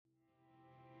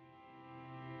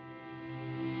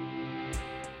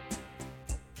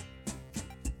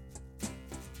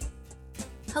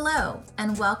Hello,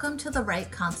 and welcome to the Wright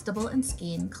Constable and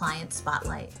Skeen Client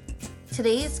Spotlight.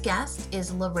 Today's guest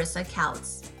is Larysa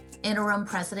Kautz, Interim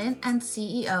President and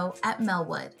CEO at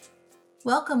Melwood.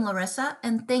 Welcome, Larysa,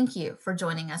 and thank you for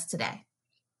joining us today.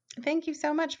 Thank you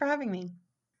so much for having me.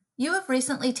 You have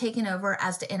recently taken over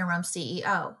as the Interim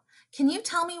CEO. Can you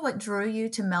tell me what drew you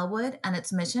to Melwood and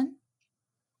its mission?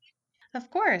 Of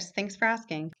course, thanks for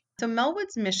asking. So,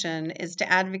 Melwood's mission is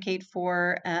to advocate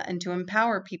for and to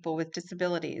empower people with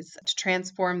disabilities to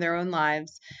transform their own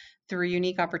lives through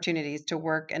unique opportunities to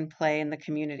work and play in the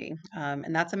community.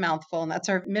 And that's a mouthful, and that's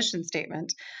our mission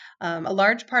statement. A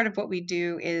large part of what we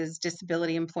do is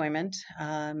disability employment,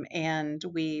 and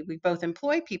we both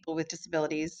employ people with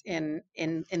disabilities in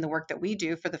the work that we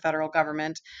do for the federal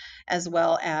government, as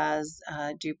well as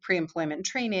do pre-employment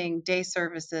training, day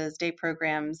services, day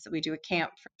programs. We do a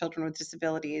camp for children with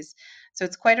disabilities. So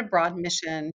it's quite a broad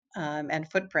mission and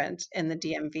footprint in the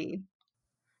DMV.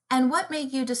 And what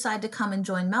made you decide to come and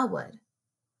join Melwood?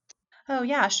 Oh,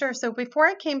 yeah, sure. So before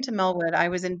I came to Melwood, I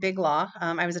was in big law.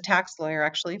 I was a tax lawyer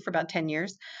actually for about 10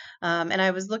 years. And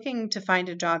I was looking to find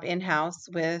a job in-house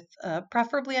with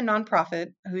preferably a nonprofit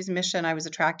whose mission I was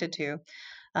attracted to.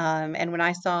 And when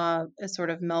I saw sort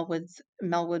of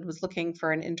Melwood was looking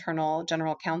for an internal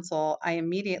general counsel, I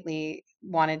immediately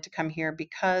wanted to come here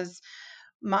because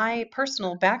my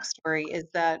personal backstory is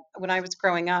that when I was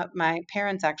growing up, my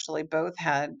parents actually both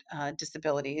had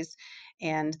disabilities,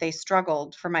 and they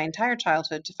struggled for my entire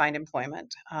childhood to find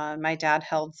employment. My dad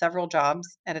held several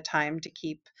jobs at a time to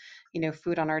keep,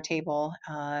 food on our table,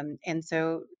 and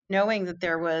so knowing that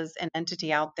there was an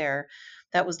entity out there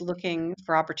that was looking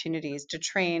for opportunities to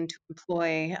train, to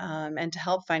employ, and to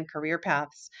help find career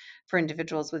paths for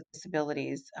individuals with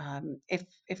disabilities.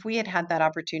 If we had had that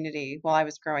opportunity while I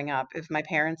was growing up, if my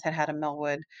parents had had a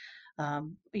Melwood,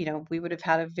 we would have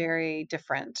had a very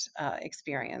different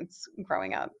experience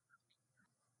growing up.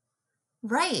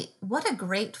 Right, what a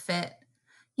great fit.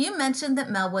 You mentioned that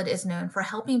Melwood is known for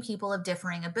helping people of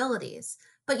differing abilities,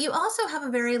 but you also have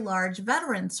a very large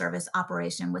veteran service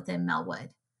operation within Melwood.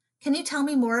 Can you tell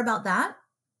me more about that?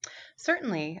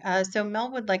 Certainly. So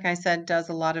Melwood, like I said, does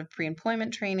a lot of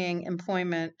pre-employment training,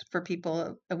 employment for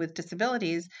people with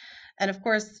disabilities. And of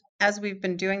course, as we've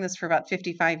been doing this for about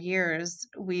 55 years,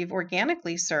 we've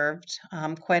organically served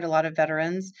quite a lot of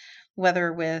veterans,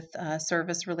 whether with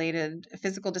service-related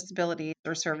physical disabilities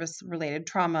or service-related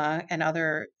trauma and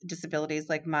other disabilities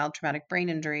like mild traumatic brain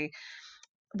injury.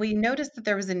 We noticed that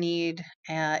there was a need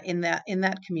in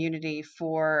that community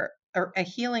for a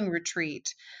healing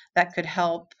retreat that could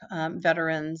help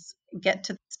veterans get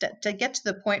to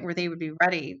the point where they would be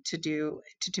ready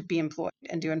to be employed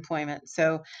and do employment.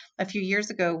 So a few years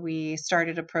ago, we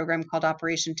started a program called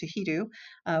Operation Tahidu,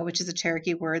 which is a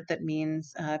Cherokee word that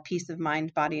means peace of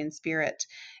mind, body, and spirit.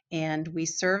 And we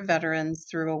serve veterans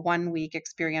through a 1 week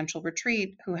experiential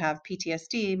retreat who have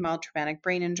PTSD, mild traumatic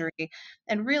brain injury,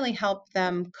 and really help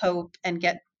them cope and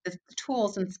get the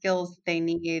tools and skills they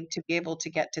need to be able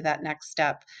to get to that next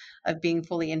step of being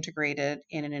fully integrated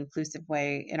in an inclusive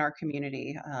way in our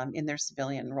community in their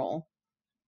civilian role.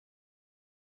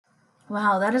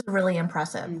 Wow, that is really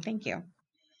impressive. Thank you.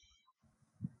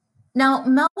 Now,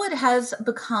 Melwood has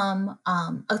become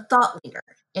a thought leader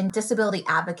in disability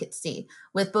advocacy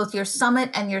with both your summit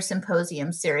and your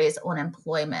symposium series on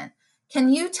employment. Can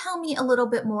you tell me a little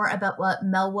bit more about what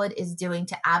Melwood is doing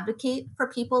to advocate for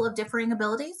people of differing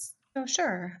abilities? Oh,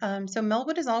 sure. So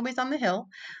Melwood is always on the Hill.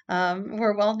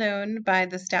 We're well known by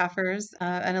the staffers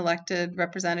and elected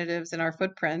representatives in our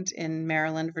footprint in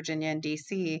Maryland, Virginia, and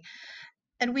DC.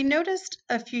 And we noticed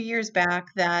a few years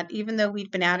back that even though we'd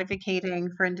been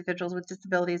advocating for individuals with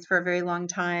disabilities for a very long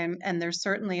time, and there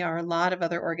certainly are a lot of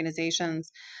other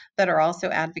organizations that are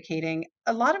also advocating,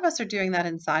 a lot of us are doing that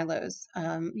in silos.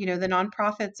 The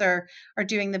nonprofits are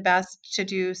doing the best to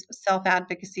do self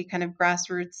advocacy, kind of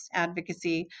grassroots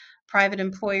advocacy. Private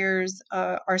employers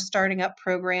are starting up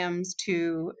programs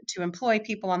to employ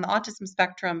people on the autism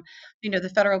spectrum.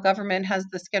 The federal government has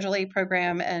the Schedule A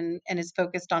program and is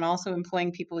focused on also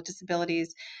employing people with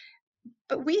disabilities.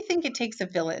 But we think it takes a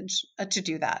village to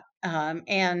do that.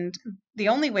 And the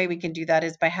only way we can do that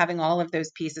is by having all of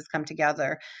those pieces come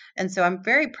together. And so I'm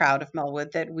very proud of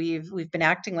Melwood that we've been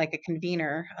acting like a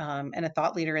convener and a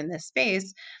thought leader in this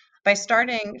space by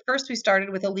starting first. We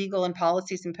started with a legal and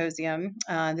policy symposium.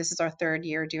 This is our third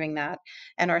year doing that,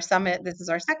 and our summit. This is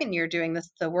our second year doing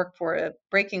this, the workforce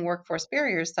breaking workforce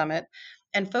barriers summit,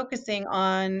 and focusing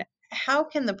on how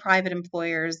can the private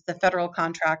employers, the federal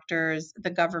contractors,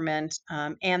 the government,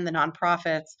 and the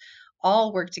nonprofits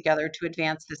all work together to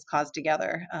advance this cause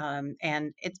together.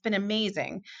 And it's been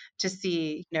amazing to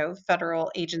see,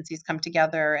 federal agencies come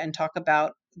together and talk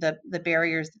about the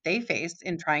barriers that they face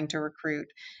in trying to recruit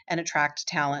and attract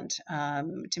talent,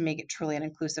 to make it truly an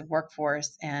inclusive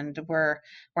workforce. And we're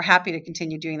happy to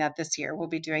continue doing that this year. We'll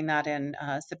be doing that in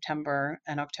September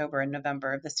and October and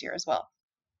November of this year as well.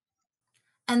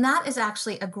 And that is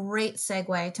actually a great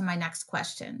segue to my next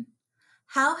question.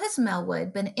 How has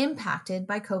Melwood been impacted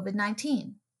by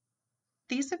COVID-19?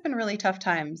 These have been really tough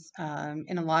times,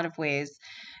 in a lot of ways.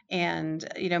 And,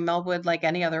 Melwood, like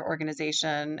any other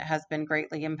organization, has been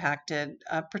greatly impacted,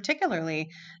 particularly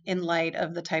in light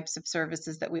of the types of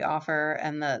services that we offer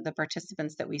and the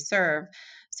participants that we serve.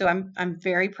 So I'm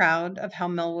very proud of how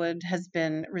Melwood has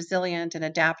been resilient and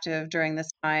adaptive during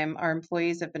this time. Our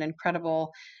employees have been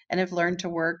incredible and have learned to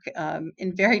work,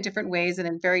 in very different ways and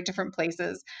in very different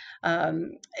places.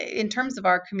 In terms of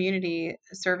our community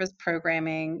service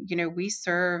programming, we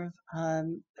serve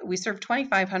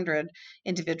 2,500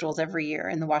 individuals every year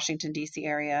in the Washington D.C.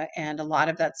 area, and a lot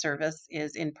of that service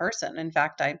is in person. In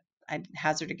fact, I'd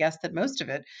hazard a guess that most of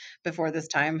it before this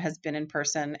time has been in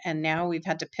person, and now we've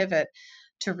had to pivot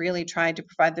to really try to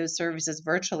provide those services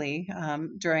virtually,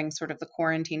 during sort of the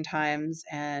quarantine times,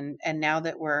 and now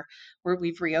that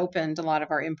we've reopened a lot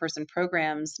of our in-person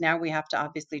programs. Now we have to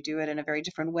obviously do it in a very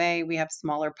different way. We have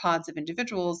smaller pods of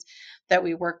individuals that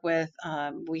we work with.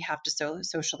 We have to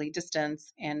socially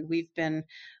distance, and we've been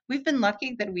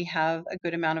lucky that we have a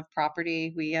good amount of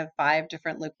property. We have 5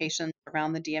 different locations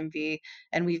around the DMV,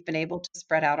 and we've been able to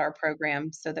spread out our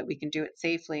programs so that we can do it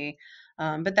safely.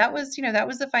 But that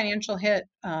was a financial hit,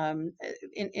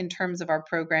 in terms of our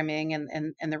programming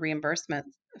and the reimbursement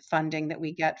funding that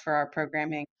we get for our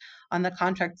programming. On the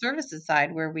contract services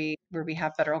side, where we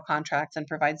have federal contracts and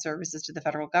provide services to the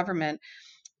federal government,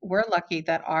 we're lucky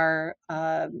that our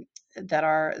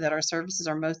services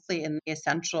are mostly in the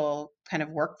essential kind of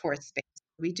workforce space.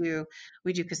 We do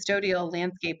custodial,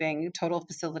 landscaping, total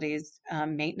facilities,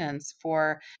 maintenance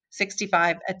for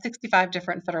 65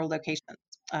 different federal locations,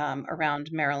 around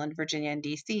Maryland, Virginia, and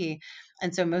DC.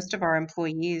 And so most of our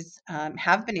employees,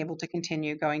 have been able to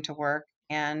continue going to work.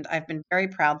 And I've been very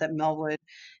proud that Melwood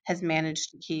has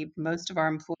managed to keep most of our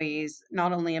employees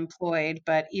not only employed,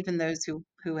 but even those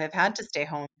who have had to stay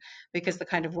home because the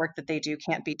kind of work that they do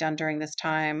can't be done during this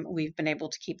time. We've been able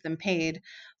to keep them paid.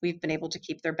 We've been able to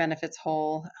keep their benefits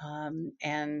whole.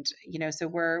 And so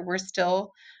we're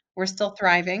still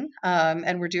thriving,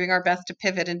 and we're doing our best to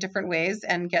pivot in different ways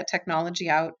and get technology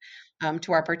out,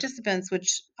 to our participants.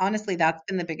 Which honestly, that's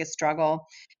been the biggest struggle,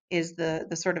 is the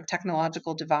sort of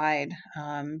technological divide,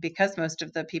 because most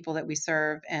of the people that we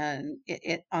serve and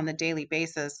it on the daily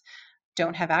basis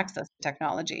don't have access to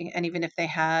technology. And even if they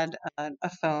had a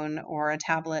phone or a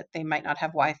tablet, they might not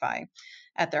have Wi-Fi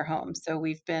at their home. So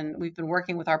we've been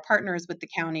working with our partners, with the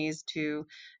counties, to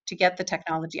get the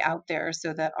technology out there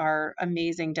so that our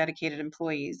amazing dedicated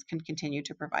employees can continue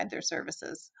to provide their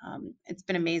services. It's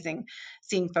been amazing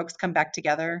seeing folks come back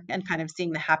together and kind of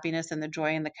seeing the happiness and the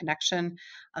joy and the connection,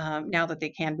 now that they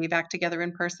can be back together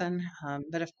in person.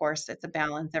 But of course, it's a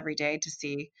balance every day to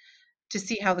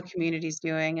see how the community's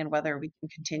doing and whether we can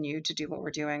continue to do what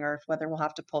we're doing or whether we'll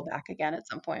have to pull back again at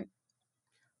some point.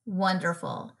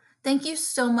 Wonderful. Thank you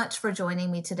so much for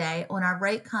joining me today on our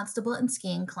Wright Constable and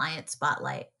Skiing Client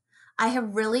Spotlight. I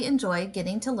have really enjoyed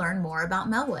getting to learn more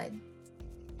about Melwood.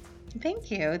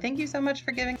 Thank you. Thank you so much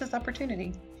for giving us this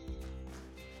opportunity.